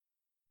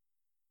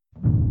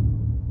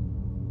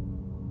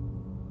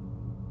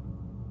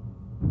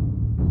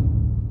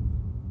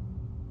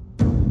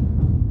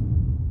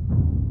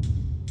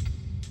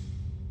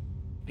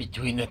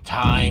between the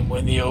time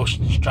when the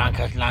oceans drank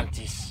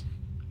Atlantis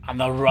and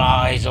the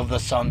rise of the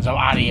sons of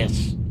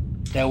Arius,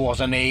 there was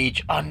an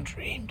age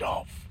undreamed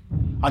of.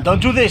 And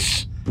unto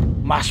this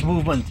mass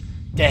movement,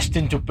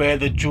 destined to bear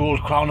the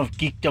jeweled crown of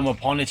geekdom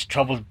upon its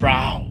troubled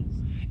brow,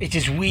 it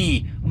is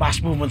we,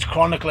 mass movement's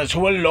chroniclers,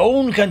 who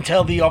alone can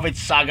tell thee of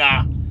its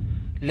saga.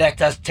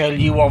 Let us tell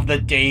you of the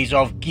days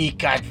of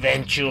geek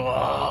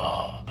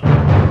adventure.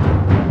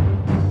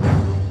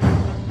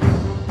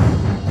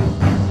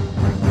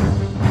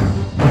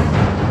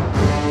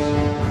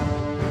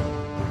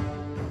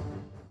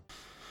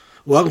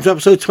 Welcome to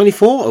episode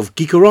 24 of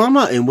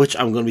Geekorama, in which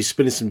I'm going to be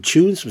spinning some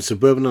tunes from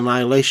Suburban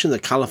Annihilation, the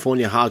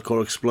California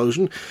hardcore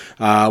explosion,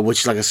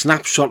 which is like a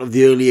snapshot of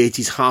the early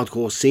 80s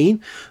hardcore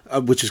scene,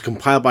 which was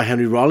compiled by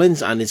Henry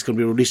Rollins, and it's going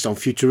to be released on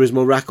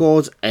Futurismo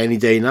Records any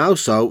day now,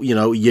 so, you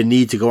know, you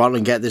need to go out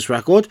and get this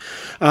record.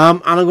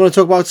 And I'm going to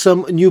talk about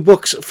some new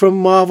books from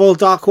Marvel,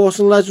 Dark Horse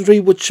and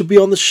Legendary, which should be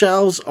on the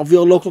shelves of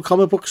your local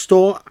comic book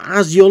store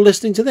as you're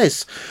listening to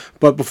this.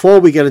 But before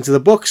we get into the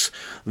books,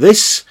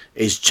 this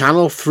is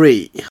Channel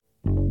 3.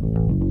 You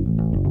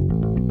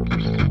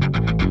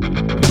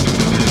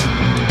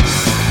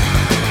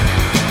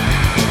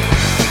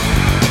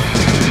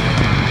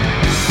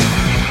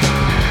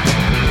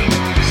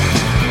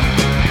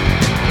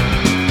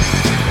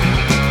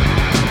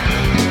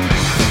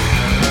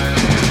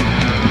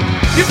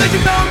think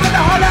you're known by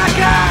the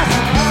Holocaust,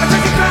 a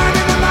crazy crime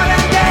in the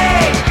modern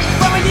day.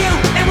 What will you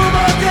and we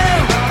will do?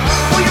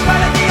 Will you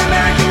follow the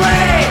American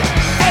way?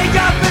 Age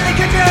up in the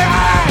catch your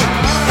eye.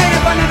 Stay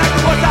up on the night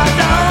before our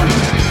zone.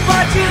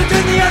 Watch you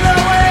turn the other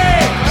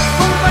way.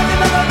 We'll find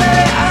them of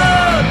their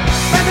own.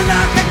 Find the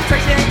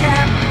non-concentration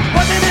camp.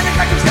 Wasn't in the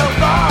country so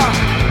far.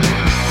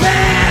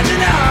 Land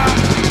enough.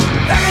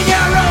 Back in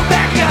your own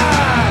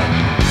backyard.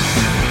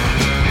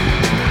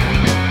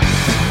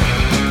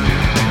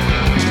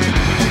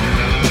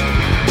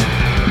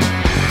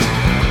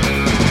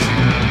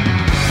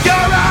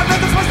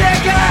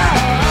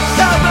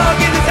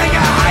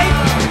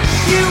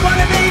 You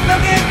wanna be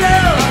fucking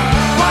blue?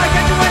 Why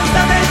can't you win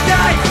something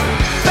nice?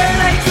 Bare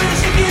legs really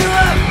shake you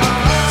up.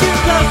 Too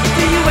close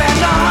to you and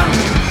long.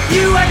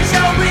 You had to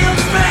show real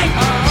strength.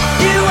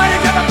 You had to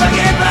drop a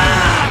fucking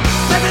bomb.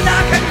 Left in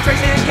our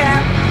concentration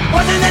camp.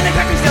 Wasn't in the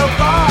country so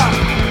far.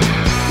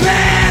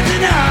 Man's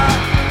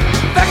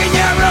enough. Back in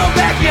your own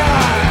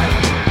backyard.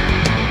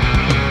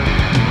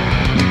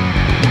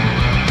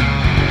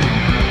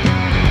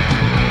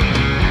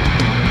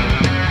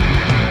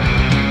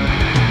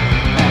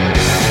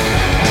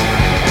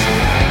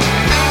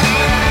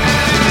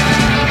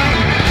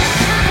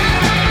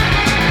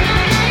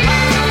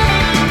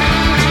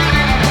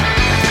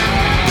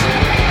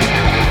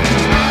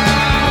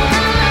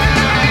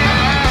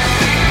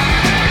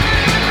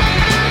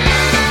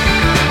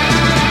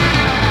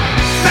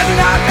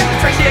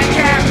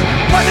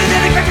 Wasn't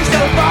in the country so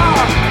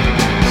far.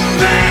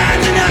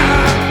 Man's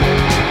enough.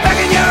 Back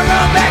in your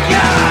own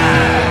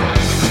backyard.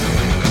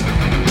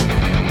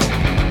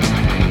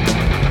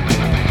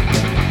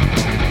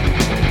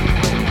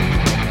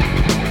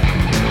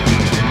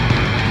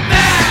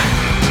 Man,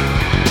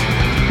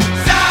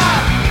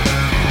 stop.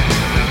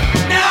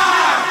 No.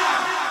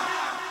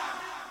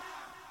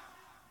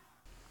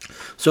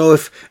 So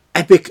if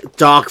epic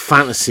dark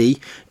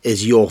fantasy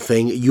is your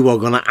thing, you are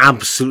going to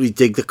absolutely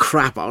dig the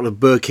crap out of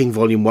Bird King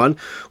Volume 1,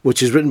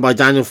 which is written by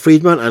Daniel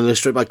Friedman and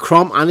illustrated by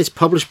Crom, and it's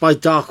published by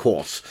Dark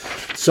Horse.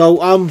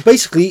 So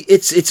basically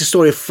it's a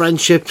story of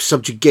friendship,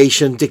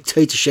 subjugation,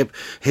 dictatorship,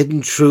 hidden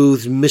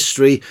truths,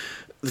 mystery.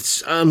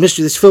 It's a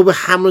mystery that's filled with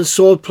hammer and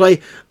sword play,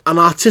 and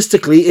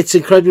artistically it's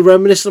incredibly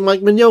reminiscent of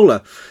Mike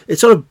Mignola.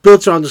 It's sort of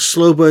built around a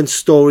slow burn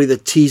story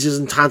that teases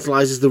and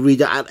tantalizes the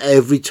reader at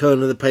every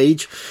turn of the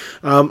page,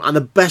 and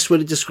the best way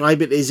to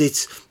describe it is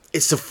it's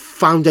the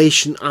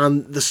foundation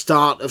and the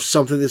start of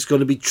something that's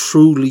going to be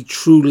truly,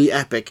 truly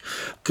epic,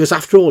 because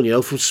after all, you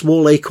know, from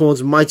small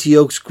acorns mighty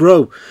oaks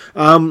grow.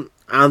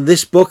 And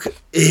this book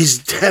is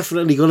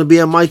definitely going to be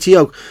a mighty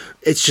oak.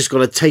 It's just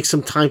going to take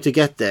some time to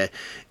get there.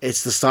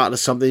 It's the start of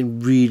something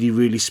really,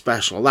 really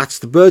special. That's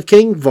The Bird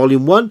King,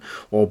 Volume 1,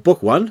 or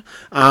Book 1.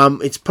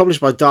 It's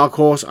published by Dark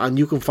Horse, and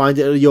you can find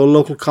it at your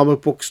local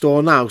comic book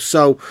store now.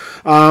 So,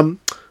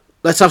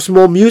 let's have some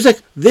more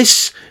music.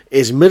 This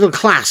is Middle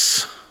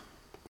Class.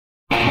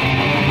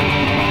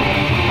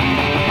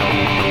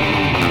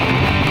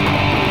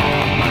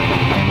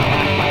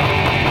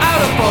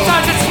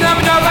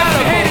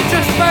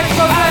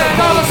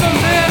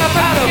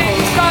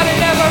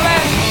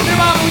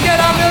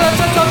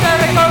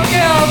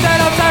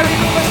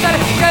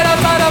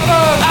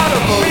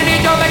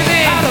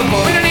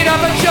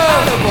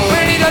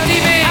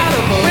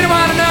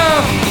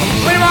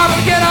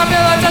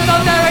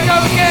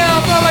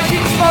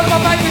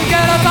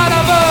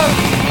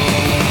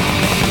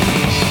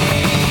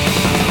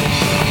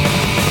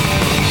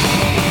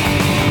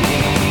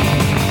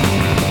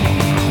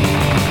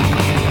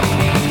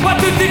 What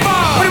do you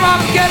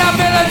want? Get up,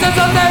 villains,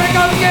 esoteric,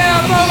 go,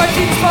 yeah,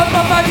 she's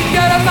responsible for you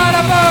get us out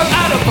of boat.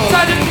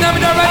 Sergeant never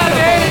directed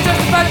the hate, just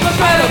the fact was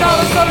right. All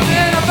the soldiers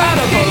in a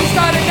battle, keep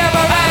starting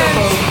never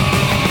ends.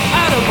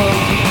 Out of boat,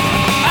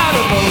 out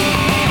of boat,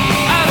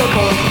 out of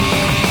boat,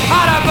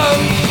 out of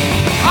boat,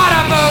 out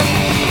of boat,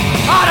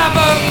 out of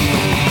boat,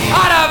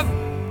 out of.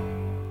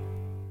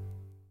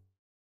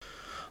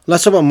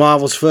 Let's talk about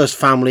Marvel's first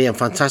family and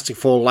Fantastic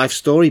Four life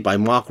story by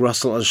Mark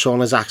Russell and Sean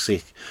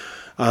Izaakse.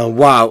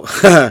 Wow,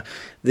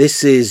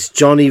 this is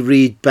Johnny,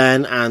 Reed,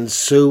 Ben and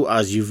Sue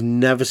as you've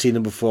never seen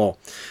them before.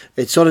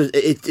 It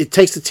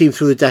takes the team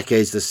through the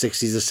decades, the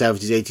 60s, the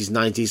 70s, 80s,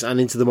 90s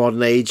and into the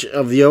modern age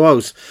of the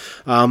OOs.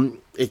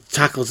 It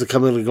tackles the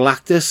coming of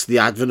Galactus, the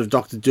advent of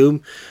Doctor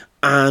Doom,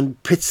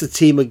 and pits the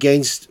team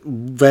against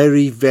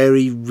very,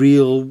 very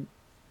real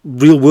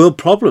world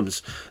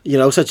problems,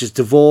 such as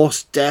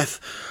divorce, death,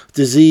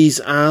 disease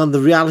and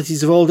the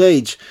realities of old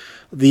age.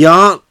 The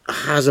art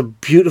has a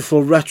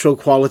beautiful retro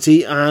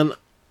quality, and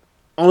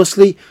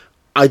honestly,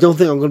 I don't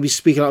think I'm going to be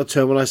speaking out of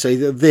turn when I say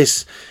that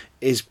this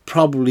is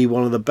probably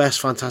one of the best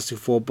Fantastic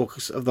Four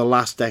books of the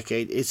last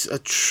decade. It's a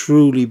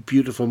truly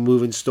beautiful,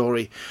 moving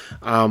story,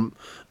 and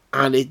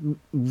it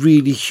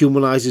really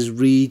humanizes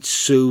Reed,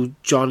 Sue,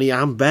 Johnny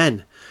and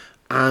Ben,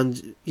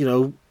 and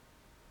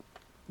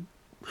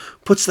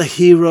puts the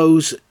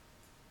heroes,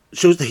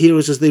 shows the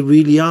heroes as they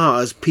really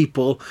are, as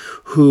people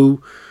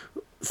who,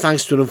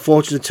 thanks to an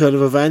unfortunate turn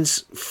of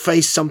events,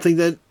 face something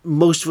that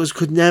most of us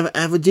could never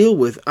ever deal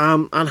with,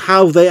 and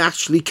how they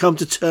actually come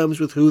to terms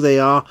with who they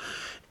are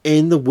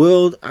in the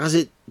world as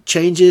it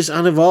changes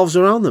and evolves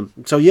around them.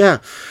 So yeah,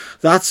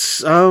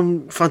 that's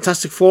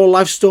Fantastic Four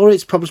life story.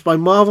 It's published by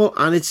Marvel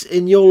and it's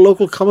in your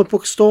local comic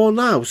book store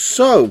now.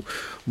 So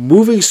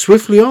moving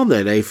swiftly on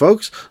then,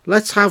 folks,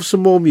 let's have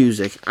some more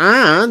music,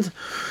 and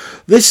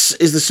this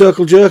is the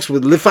Circle Jerks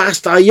with Live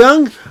Fast, Die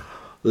Young.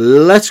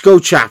 Let's go,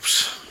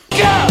 chaps.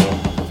 Go!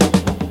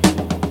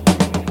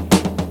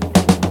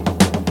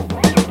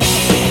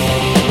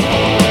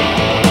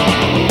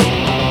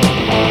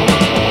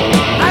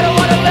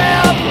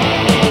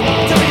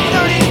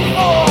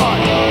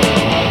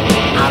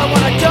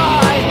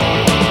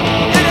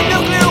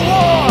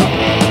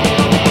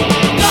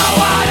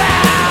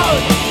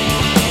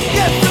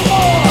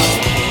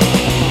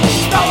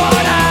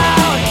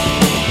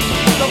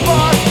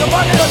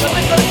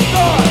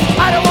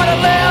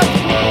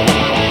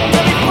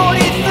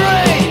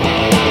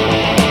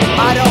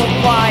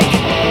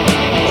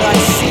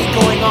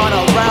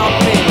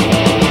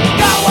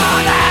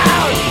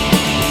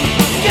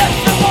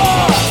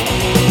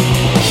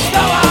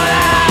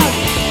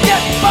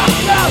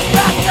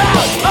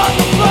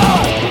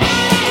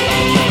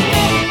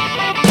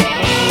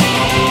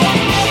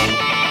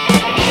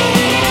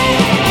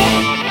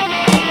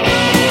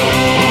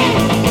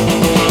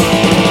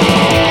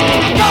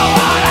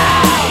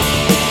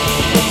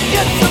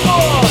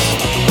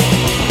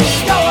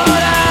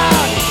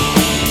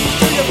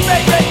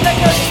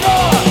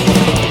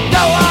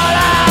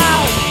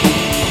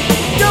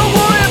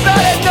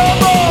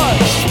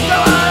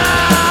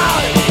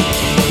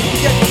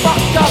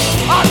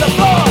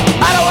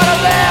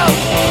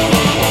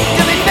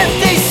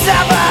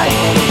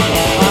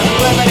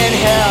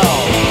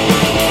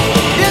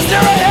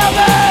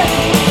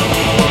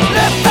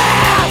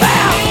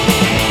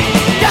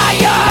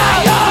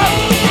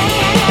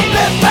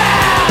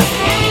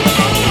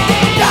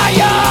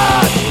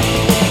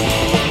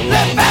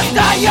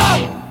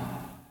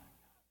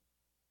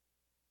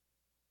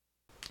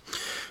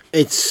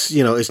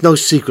 It's no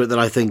secret that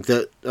I think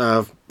that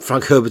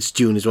Frank Herbert's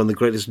Dune is one of the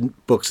greatest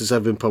books that's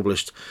ever been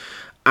published,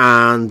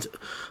 and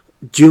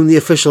Dune, the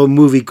official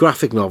movie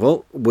graphic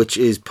novel, which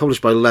is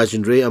published by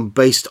Legendary and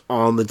based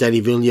on the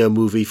Denis Villeneuve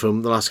movie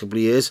from the last couple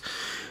of years,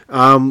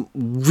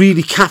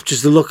 really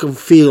captures the look and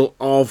feel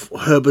of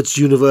Herbert's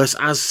universe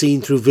as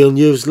seen through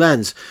Villeneuve's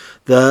lens.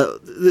 The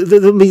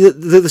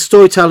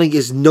storytelling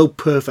is no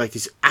perfect;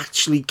 it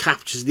actually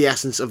captures the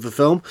essence of the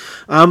film,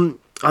 and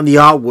the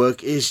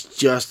artwork is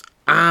just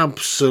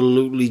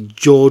absolutely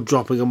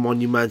jaw-dropping and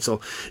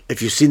monumental.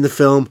 If you've seen the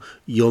film,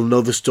 you'll know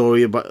the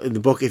story about in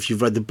the book. If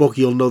you've read the book,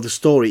 you'll know the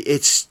story.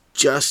 It's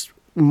just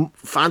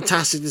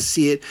fantastic to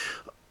see it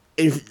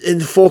in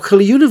the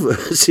four-colour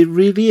universe. It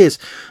really is.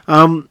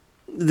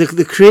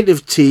 The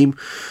creative team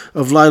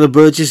of Lila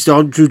Burgess,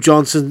 Drew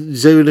Johnson,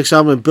 Zeri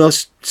Alexander and Bill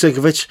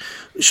Sienkiewicz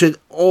should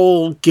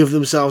all give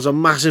themselves a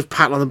massive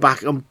pat on the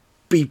back and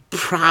be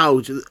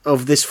proud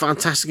of this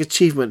fantastic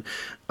achievement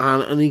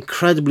and an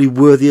incredibly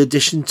worthy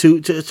addition to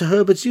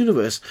Herbert's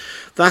universe.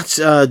 That's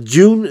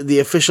Dune, the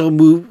official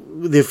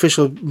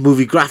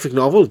movie graphic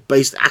novel,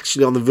 based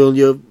actually on the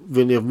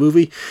Villeneuve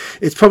movie.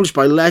 It's published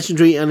by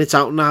Legendary and it's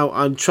out now.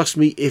 And trust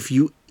me, if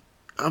you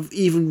have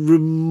even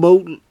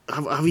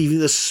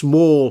even a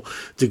small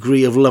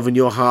degree of love in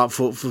your heart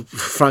for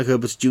Frank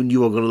Herbert's Dune,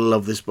 you are going to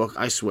love this book.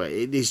 I swear,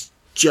 it is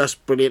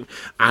just brilliant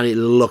and it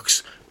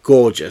looks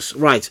gorgeous.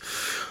 Right.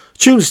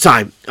 Tunes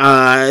time.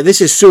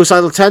 This is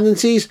Suicidal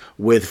Tendencies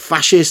with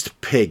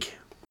Fascist Pig.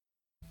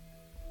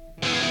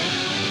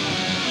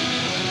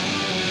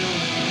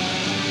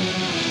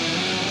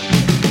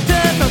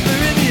 Death of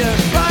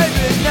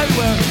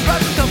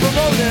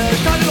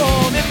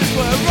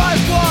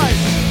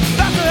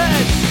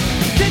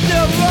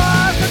their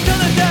rise until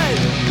the day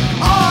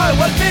I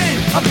would be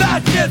a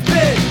fascist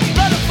pig.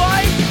 Let us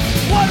fight,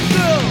 one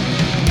through.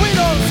 We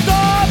don't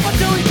stop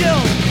until we kill.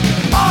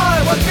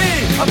 I would be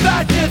a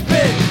fascist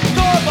pig.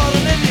 Go about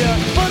in India,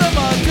 put them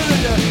on to the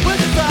dirt.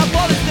 With the slap,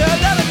 polish there,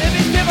 let them in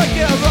me, see if I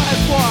get a rotten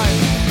swine.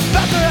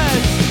 Faster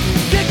heads,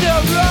 kick their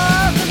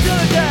rise until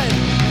the day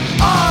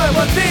I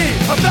would be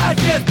a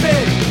fascist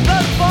pig.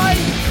 Let us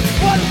fight,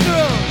 one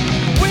through.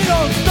 We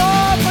don't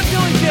stop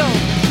until we kill.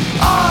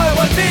 I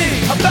would be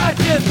a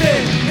fascist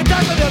pig. You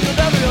tackle them to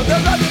never know.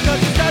 They're not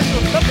because it's national.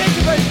 The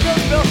picture very still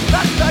spill.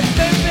 That's the fact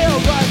they feel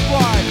right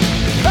wide.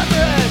 That's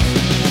their heads.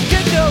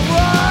 Kick their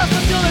rise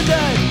until the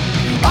day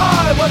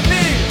I would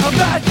be a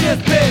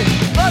fascist pig.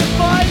 Let us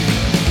fight,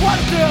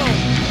 one through.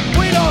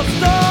 We don't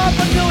stop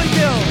until we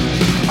kill.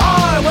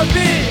 I would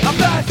be a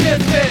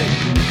fascist pig.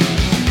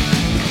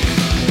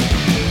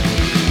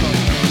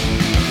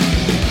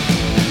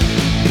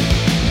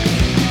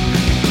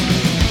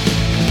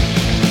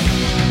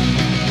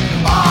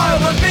 I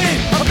would be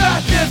a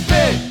fascist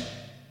pig.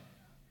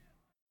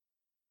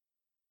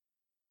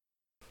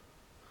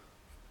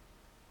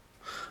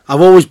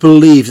 I've always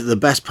believed that the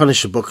best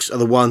Punisher books are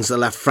the ones that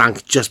let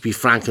Frank just be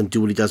Frank and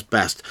do what he does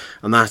best,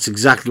 and that's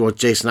exactly what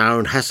Jason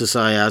Aaron, Hester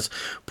Sayers,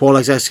 Paul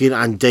Exeskian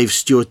and Dave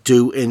Stewart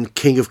do in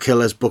King of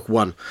Killers Book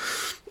 1.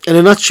 In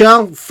a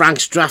nutshell,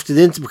 Frank's drafted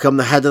in to become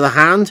the head of the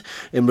Hand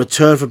in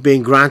return for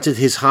being granted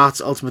his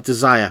heart's ultimate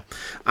desire.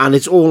 And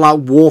it's all out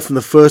war from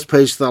the first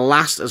page to the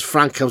last as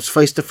Frank comes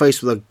face to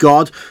face with a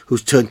god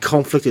who's turned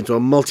conflict into a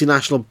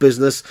multinational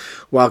business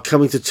while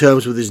coming to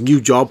terms with his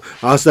new job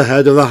as the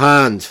head of the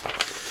Hand.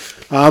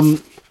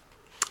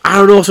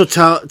 Aaron also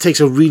takes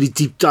a really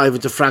deep dive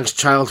into Frank's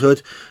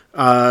childhood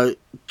to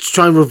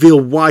try and reveal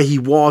why he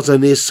was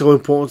and is so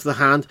important to the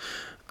Hand.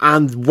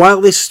 And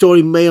while this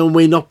story may or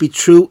may not be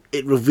true,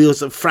 it reveals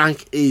that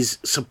Frank is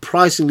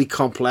surprisingly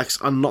complex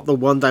and not the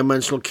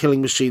one-dimensional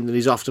killing machine that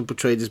he's often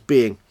portrayed as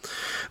being.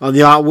 On the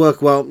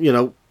artwork, well, you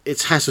know,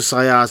 it's Hester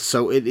Sayers,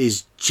 so it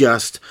is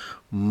just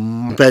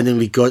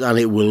bendingly good and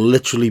it will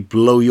literally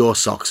blow your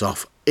socks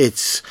off.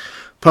 It's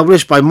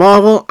published by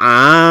Marvel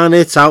and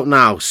it's out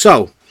now.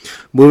 So,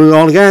 moving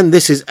on again,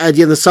 this is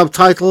Eddie and the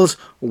Subtitles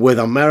with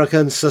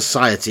American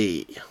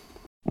Society.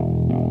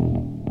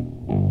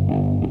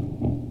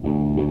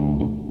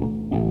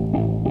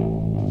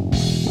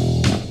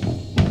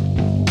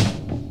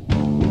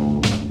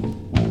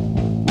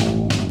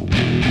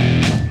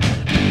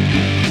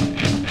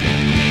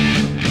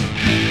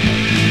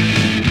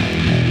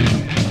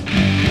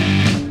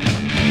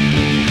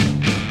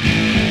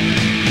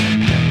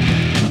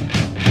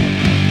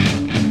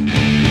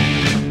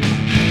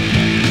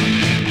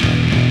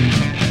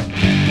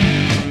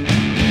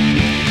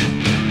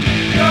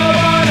 Go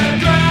on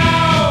and drown.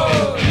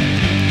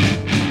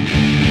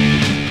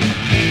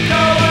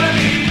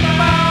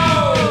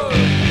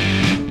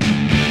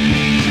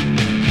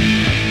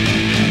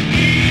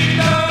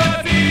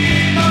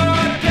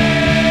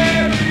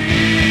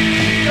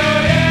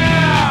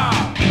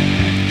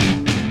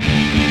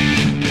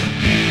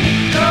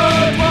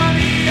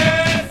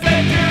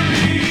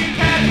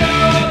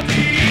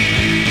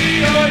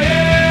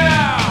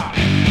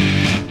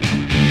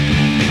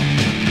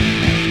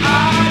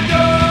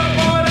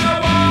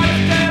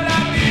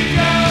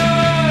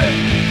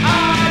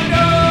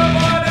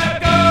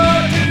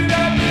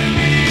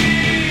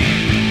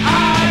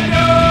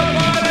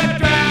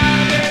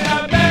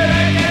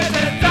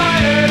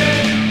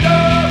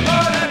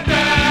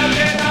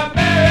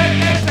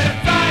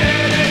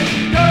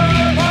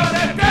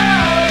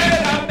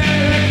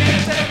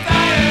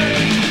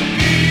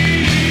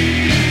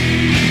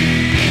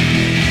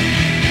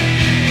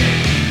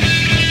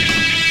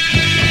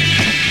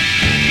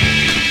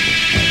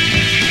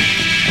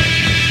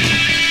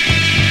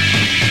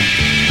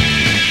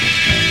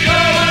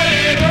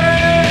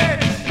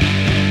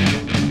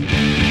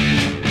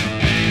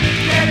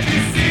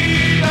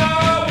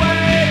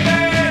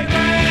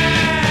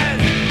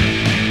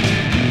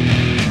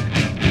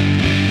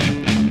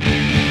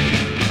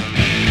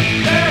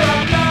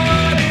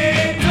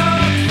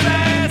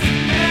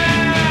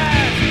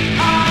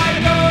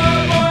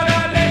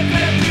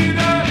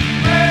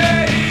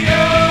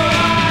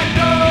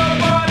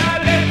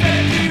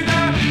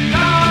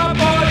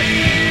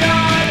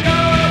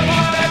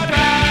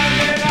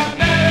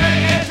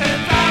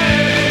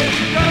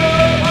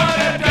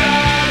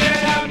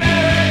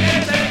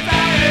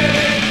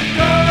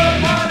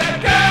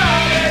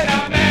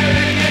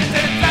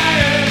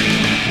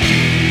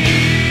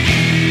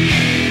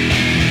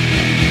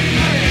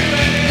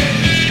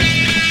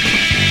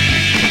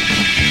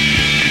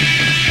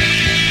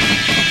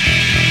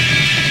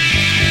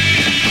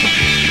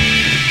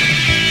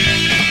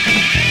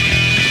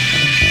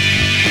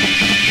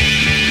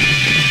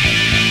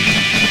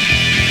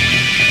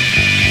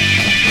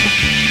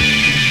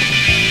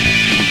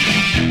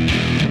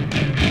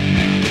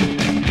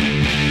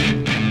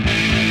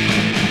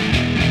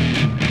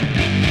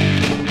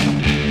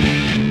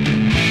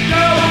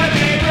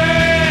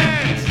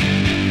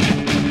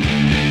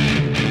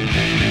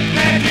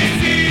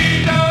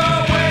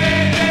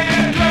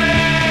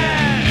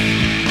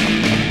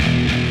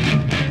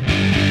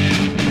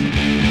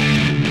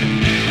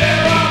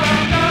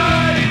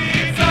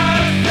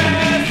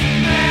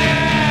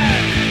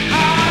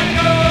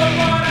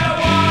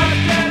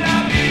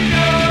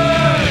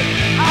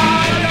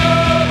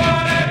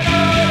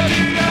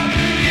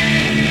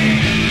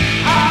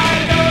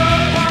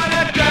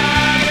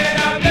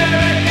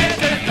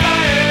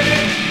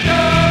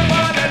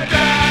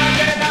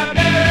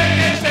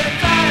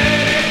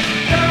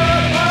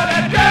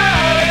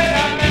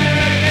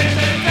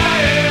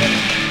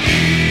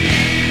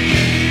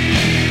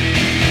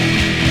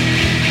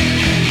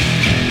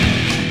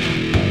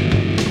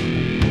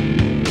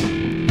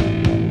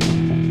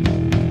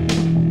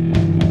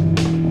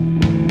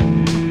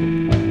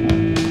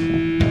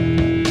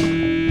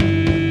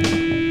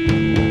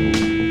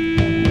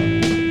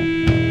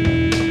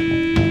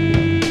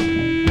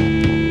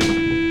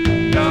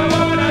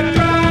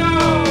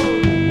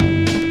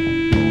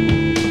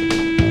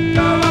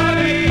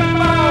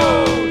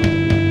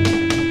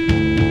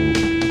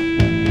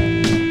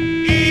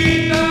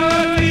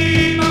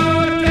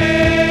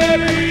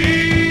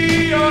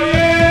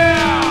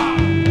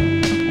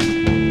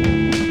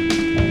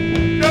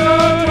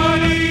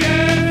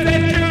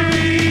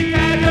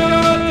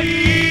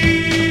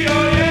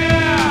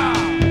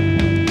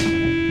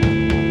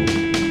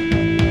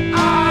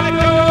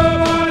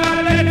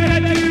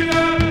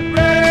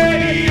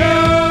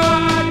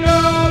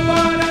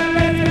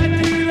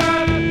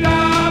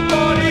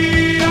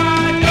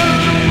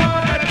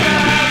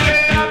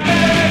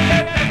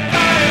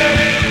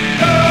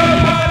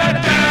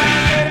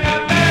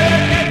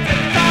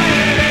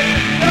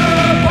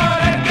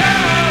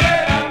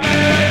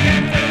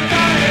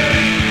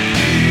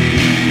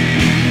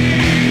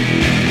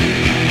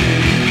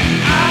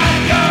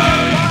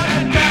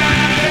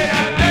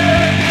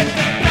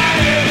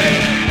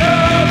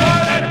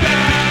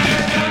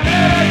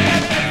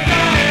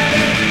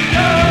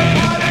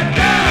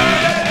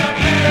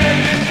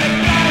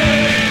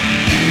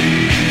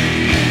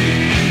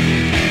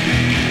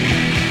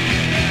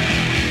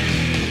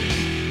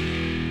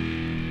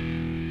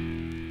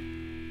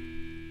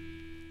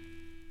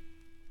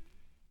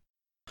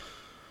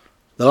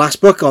 The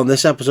last book on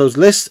this episode's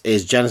list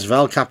is Genis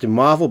Vell, Captain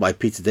Marvel by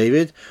Peter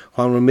David,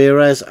 Juan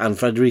Ramirez and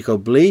Federico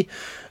Blee.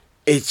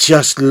 It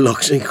just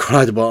looks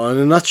incredible. In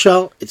a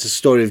nutshell, it's a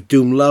story of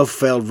doomed love,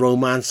 failed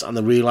romance, and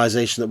the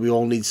realization that we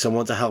all need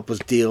someone to help us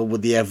deal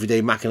with the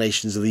everyday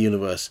machinations of the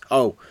universe.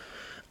 Oh,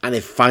 and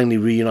it finally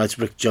reunites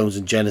Rick Jones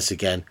and Genis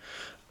again,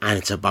 and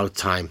it's about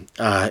time.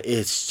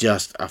 It's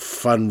just a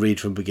fun read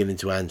from beginning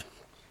to end.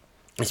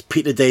 It's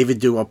Peter David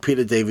doing what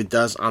Peter David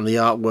does, and the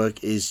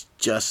artwork is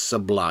just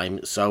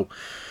sublime. So,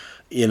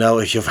 you know,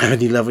 if you've had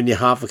any love in your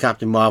heart for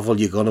Captain Marvel,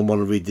 you're going to want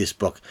to read this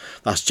book.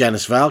 That's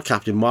Genis Vell,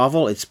 Captain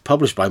Marvel. It's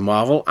published by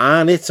Marvel,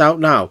 and it's out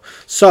now.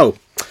 So,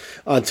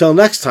 until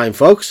next time,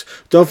 folks,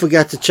 don't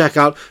forget to check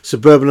out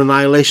Suburban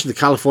Annihilation, the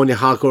California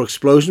Hardcore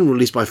Explosion,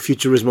 released by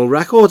Futurismo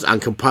Records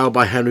and compiled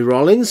by Henry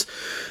Rollins.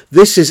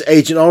 This is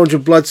Agent Orange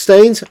and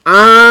Bloodstains,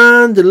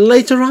 and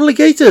later,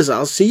 alligators.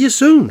 I'll see you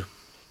soon.